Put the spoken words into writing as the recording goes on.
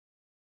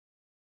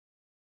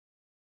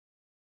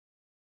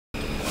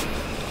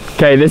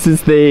Okay, this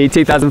is the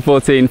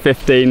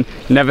 2014-15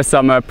 Never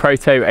Summer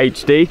Proto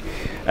HD.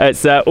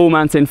 It's an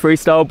all-mountain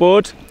freestyle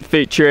board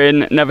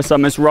featuring Never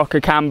Summer's rocker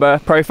camber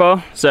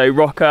profile. So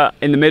rocker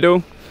in the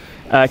middle,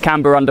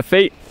 camber under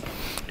feet.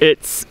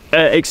 It's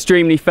an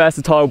extremely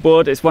versatile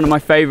board. It's one of my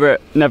favourite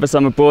Never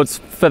Summer boards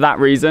for that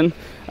reason.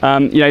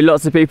 You know,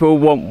 lots of people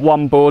want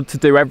one board to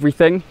do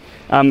everything.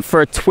 For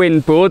a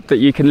twin board that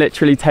you can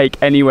literally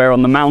take anywhere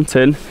on the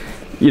mountain,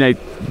 you know,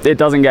 it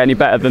doesn't get any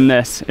better than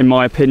this, in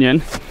my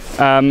opinion.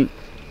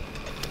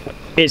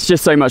 It's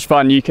just so much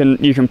fun. You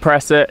can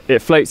press it, it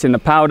floats in the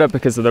powder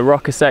because of the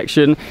rocker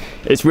section.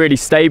 It's really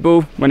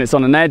stable when it's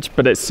on an edge,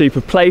 but it's super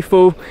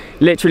playful.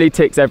 Literally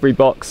ticks every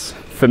box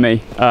for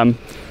me.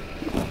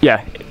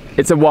 Yeah,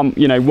 it's a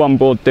one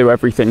board do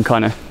everything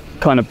kind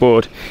of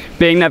board.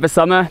 Being Never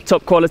Summer,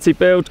 top quality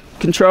build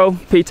control,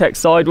 P-Tech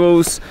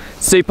sidewalls,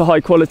 super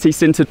high quality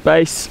sintered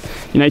base.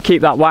 You know,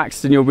 keep that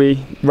waxed and you'll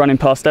be running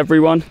past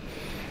everyone.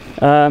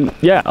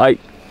 Yeah, I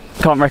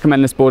can't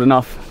recommend this board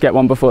enough. Get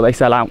one before they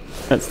sell out.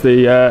 That's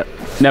the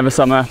Never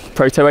Summer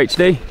Proto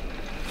HD.